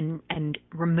 and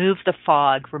remove the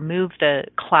fog, remove the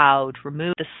cloud,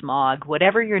 remove the smog,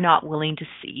 whatever you're not willing to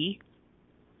see.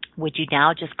 Would you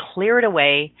now just clear it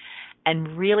away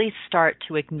and really start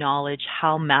to acknowledge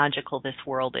how magical this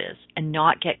world is and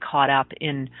not get caught up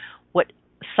in what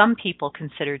some people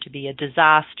consider to be a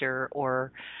disaster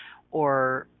or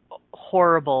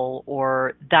horrible,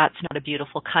 or that's not a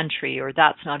beautiful country, or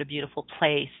that's not a beautiful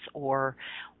place, or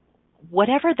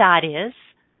whatever that is.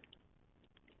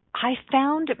 I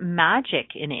found magic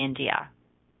in India.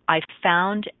 I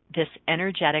found this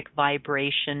energetic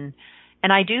vibration,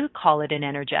 and I do call it an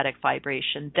energetic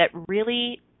vibration, that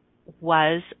really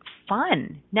was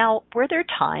fun. Now, were there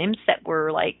times that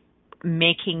were like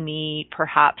making me,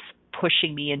 perhaps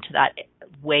pushing me into that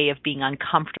way of being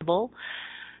uncomfortable?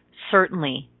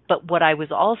 Certainly. But what I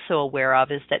was also aware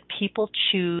of is that people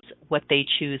choose what they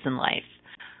choose in life.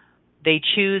 They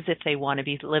choose if they want to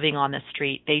be living on the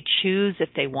street. They choose if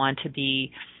they want to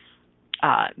be,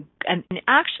 and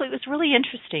actually it was really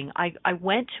interesting. I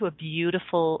went to a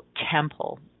beautiful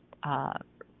temple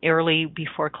early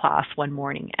before class one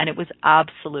morning, and it was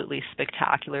absolutely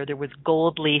spectacular. There was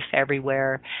gold leaf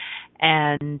everywhere,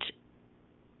 and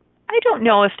I don't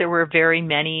know if there were very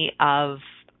many of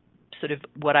sort of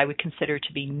what I would consider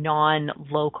to be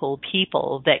non-local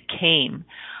people that came.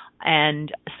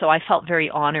 And so I felt very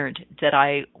honored that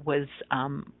I was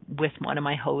with one of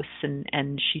my hosts,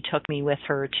 and she took me with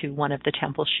her to one of the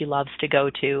temples she loves to go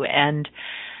to. And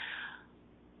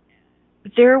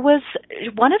there was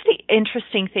one of the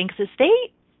interesting things is they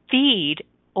feed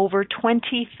over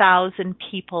 20,000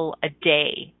 people a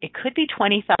day. It could be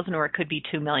 20,000 or it could be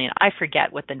 2 million. I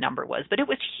forget what the number was, but it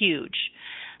was huge.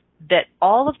 That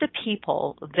all of the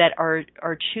people that are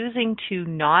choosing to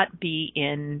not be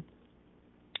in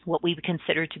what we would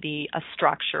consider to be a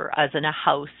structure, as in a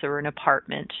house or an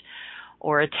apartment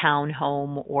or a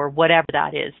townhome or whatever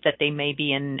that is, that they may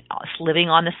be in, living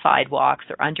on the sidewalks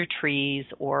or under trees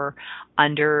or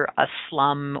under a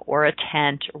slum or a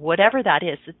tent or whatever that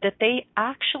is, that they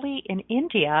actually in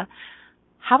India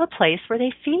have a place where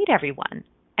they feed everyone.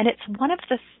 And it's one of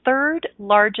the third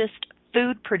largest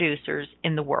food producers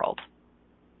in the world.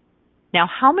 Now,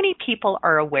 how many people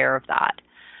are aware of that?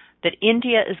 That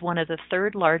India is one of the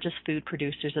third largest food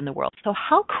producers in the world. So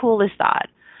how cool is that?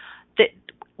 That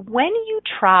when you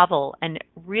travel and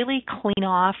really clean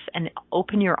off and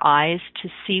open your eyes to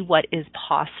see what is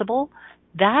possible,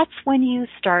 that's when you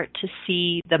start to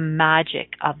see the magic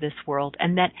of this world,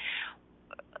 and that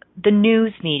the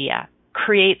news media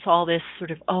creates all this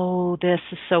sort of, oh, this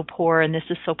is so poor and this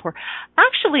is so poor.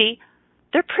 Actually,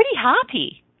 they're pretty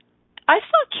happy. I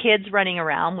saw kids running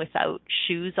around without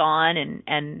shoes on,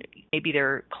 and maybe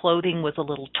their clothing was a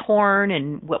little torn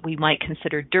and what we might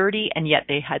consider dirty, and yet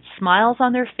they had smiles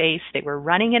on their face. They were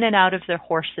running in and out of their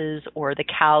horses or the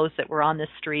cows that were on the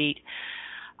street.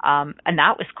 And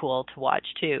that was cool to watch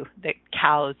too. The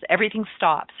cows, everything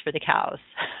stops for the cows.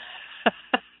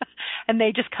 And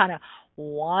they just kind of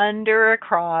wander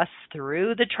across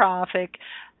through the traffic.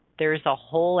 There's a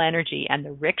whole energy, and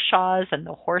the rickshaws and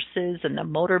the horses and the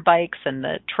motorbikes and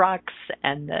the trucks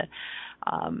and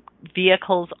the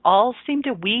vehicles all seem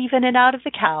to weave in and out of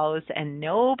the cows, and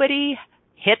nobody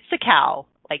hits a cow.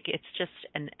 Like, it's just,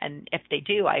 and if they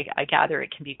do, I gather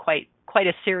it can be quite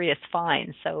a serious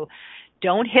fine. So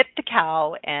don't hit the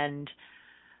cow. And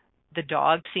the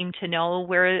dogs seem to know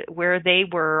where they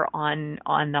were on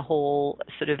the whole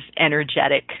sort of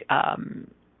energetic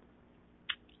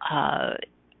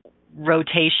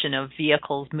rotation of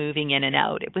vehicles moving in and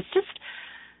out. It was just,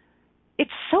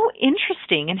 it's so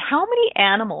interesting. And how many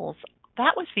animals,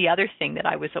 that was the other thing that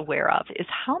I was aware of, is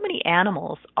how many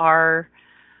animals are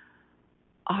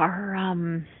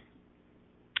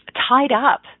tied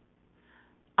up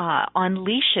on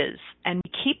leashes and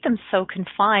keep them so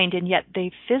confined, and yet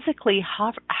they physically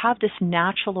have this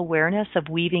natural awareness of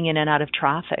weaving in and out of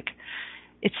traffic.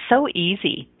 It's so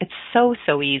easy. It's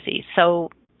so easy. So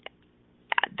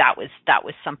that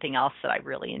was something else that I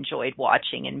really enjoyed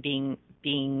watching and being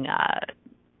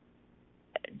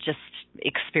just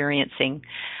experiencing.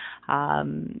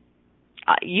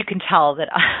 You can tell that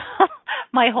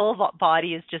my whole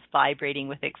body is just vibrating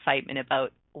with excitement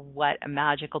about what a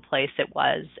magical place it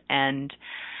was. And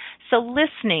so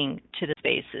listening to the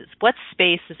spaces, what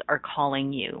spaces are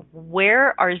calling you?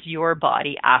 Where is your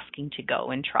body asking to go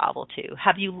and travel to?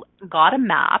 Have you got a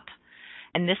map?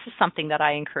 And this is something that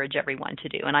I encourage everyone to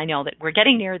do. And I know that we're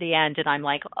getting near the end, and I'm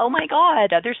like, oh my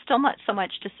God, there's still so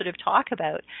much to sort of talk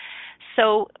about.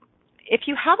 So if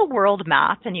you have a world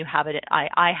map and you have it,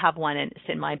 I have one, and it's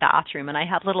in my bathroom, and I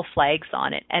have little flags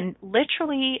on it. And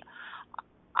literally,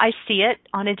 I see it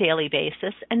on a daily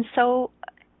basis. And so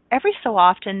every so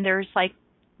often, there's like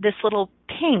this little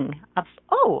ping of,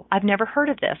 oh, I've never heard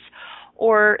of this.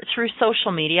 or through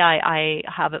social media. I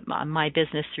have my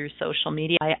business through social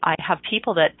media. I have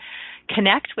people that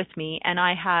connect with me, and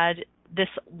I had this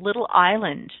little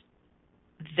island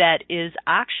that is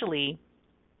actually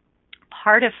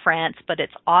part of France, but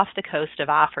it's off the coast of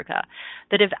Africa,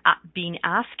 that have been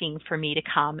asking for me to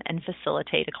come and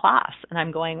facilitate a class. And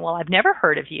I'm going, well, I've never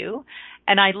heard of you.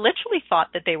 And I literally thought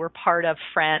that they were part of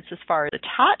France as far as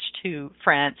attached to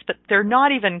France, but they're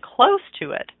not even close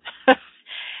to it.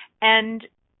 And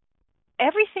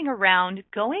everything around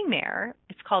going there,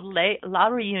 it's called La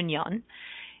Réunion,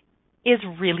 is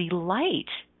really light.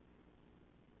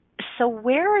 So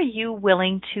where are you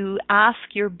willing to ask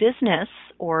your business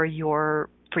or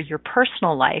for your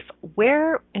personal life,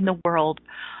 where in the world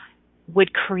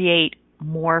would create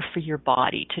more for your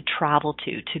body to travel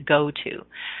to go to?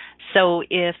 So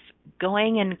if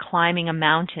going and climbing a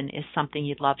mountain is something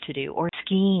you'd love to do, or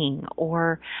skiing,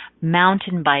 or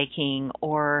mountain biking,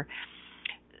 or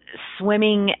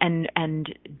swimming and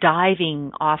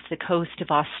diving off the coast of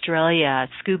Australia,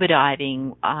 scuba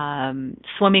diving,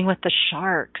 swimming with the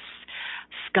sharks,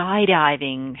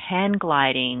 skydiving, hang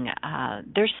gliding.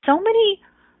 There's so many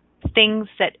things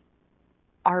that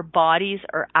our bodies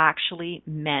are actually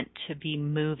meant to be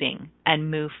moving and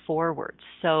move forward.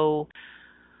 So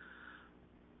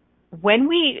when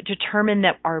we determine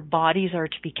that our bodies are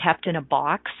to be kept in a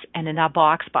box, and in that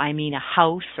box I mean a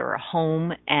house or a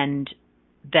home, and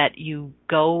that you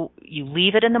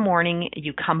leave it in the morning,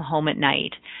 you come home at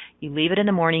night. You leave it in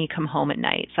the morning, you come home at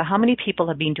night. So how many people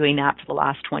have been doing that for the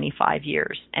last 25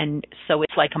 years? And so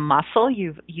it's like a muscle.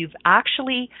 You've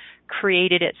actually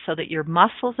created it so that your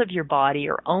muscles of your body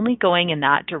are only going in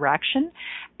that direction,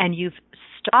 and you've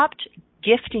stopped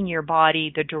gifting your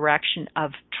body the direction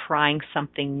of trying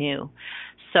something new.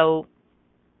 So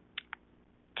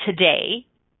today,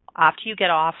 after you get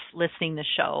off listening to the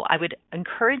show, I would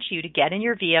encourage you to get in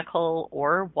your vehicle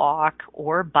or walk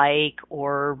or bike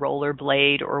or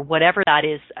rollerblade or whatever that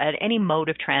is, at any mode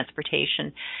of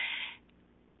transportation.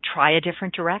 Try a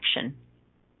different direction.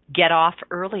 Get off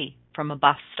early from a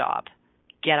bus stop.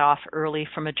 Get off early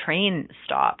from a train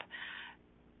stop.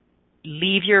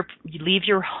 Leave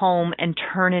your home and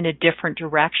turn in a different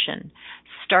direction.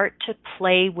 Start to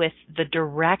play with the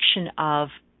direction of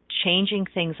changing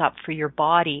things up for your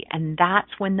body, and that's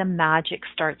when the magic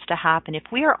starts to happen. If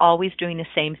we are always doing the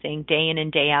same thing day in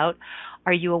and day out,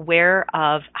 are you aware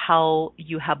of how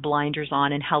you have blinders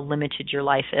on and how limited your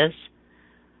life is?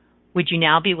 Would you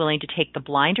now be willing to take the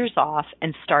blinders off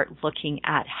and start looking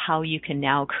at how you can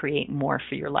now create more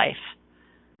for your life?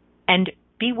 And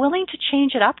be willing to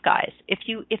change it up, guys. If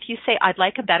you say, I'd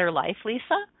like a better life,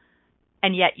 Lisa,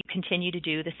 and yet you continue to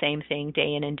do the same thing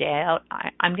day in and day out,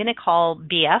 I'm going to call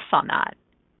BS on that.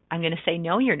 I'm going to say,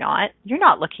 no, you're not. You're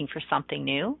not looking for something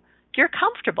new. You're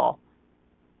comfortable.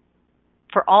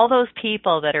 For all those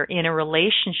people that are in a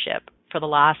relationship for the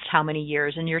last how many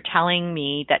years, and you're telling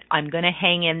me that I'm going to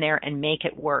hang in there and make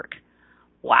it work.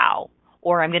 Wow.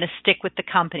 Or I'm going to stick with the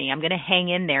company. I'm going to hang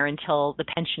in there until the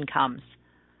pension comes.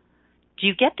 Do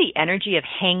you get the energy of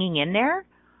hanging in there?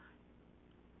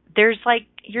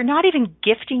 You're not even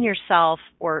gifting yourself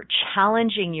or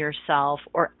challenging yourself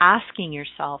or asking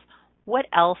yourself, what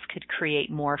else could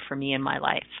create more for me in my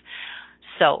life?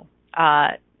 So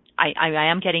I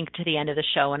am getting to the end of the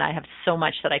show, and I have so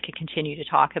much that I could continue to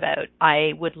talk about.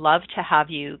 I would love to have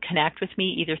you connect with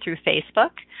me either through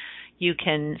Facebook. You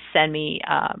can send me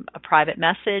a private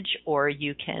message, or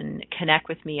you can connect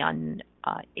with me on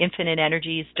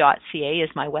infiniteenergies.ca is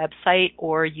my website,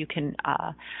 or you can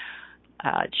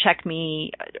check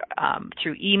me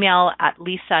through email at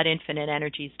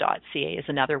lisa@infiniteenergies.ca is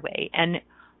another way. And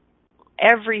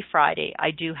every Friday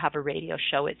I do have a radio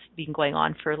show. It's been going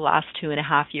on for the last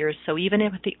 2.5 years. So even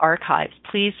with the archives,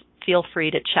 please feel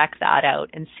free to check that out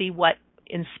and see what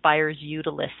inspires you to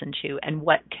listen to, and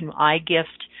what can I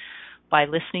gift by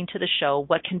listening to the show,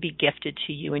 what can be gifted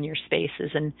to you in your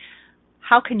spaces, and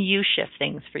how can you shift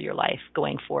things for your life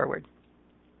going forward.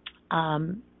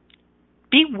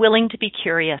 Be willing to be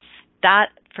curious. That,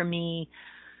 for me,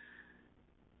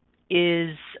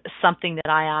 is something that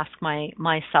I ask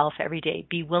myself every day.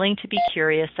 Be willing to be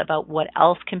curious about what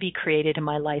else can be created in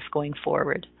my life going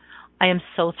forward. I am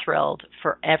so thrilled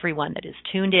for everyone that is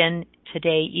tuned in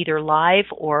today, either live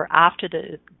or after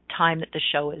the time that the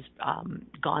show has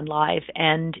gone live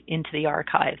and into the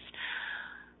archives.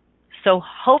 So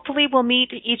hopefully we'll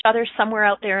meet each other somewhere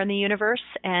out there in the universe.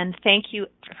 And thank you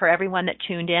for everyone that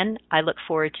tuned in. I look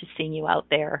forward to seeing you out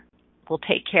there. We'll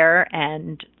take care,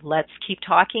 and let's keep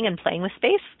talking and playing with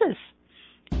spaces.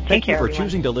 Thank you for everyone.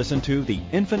 choosing to listen to the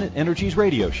Infinite Energies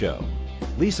Radio Show.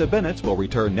 Lisa Bennett will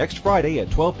return next Friday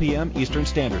at 12 p.m. Eastern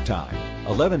Standard Time,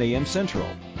 11 a.m. Central,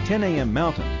 10 a.m.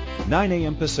 Mountain, 9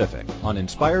 a.m. Pacific on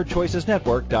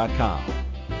InspiredChoicesNetwork.com.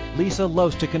 Lisa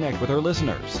loves to connect with her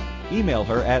listeners. Email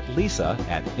her at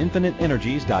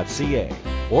lisa@infiniteenergies.ca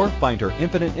or find her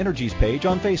Infinite Energies page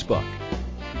on Facebook.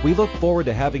 We look forward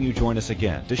to having you join us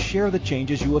again to share the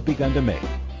changes you have begun to make.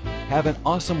 Have an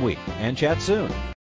awesome week and chat soon.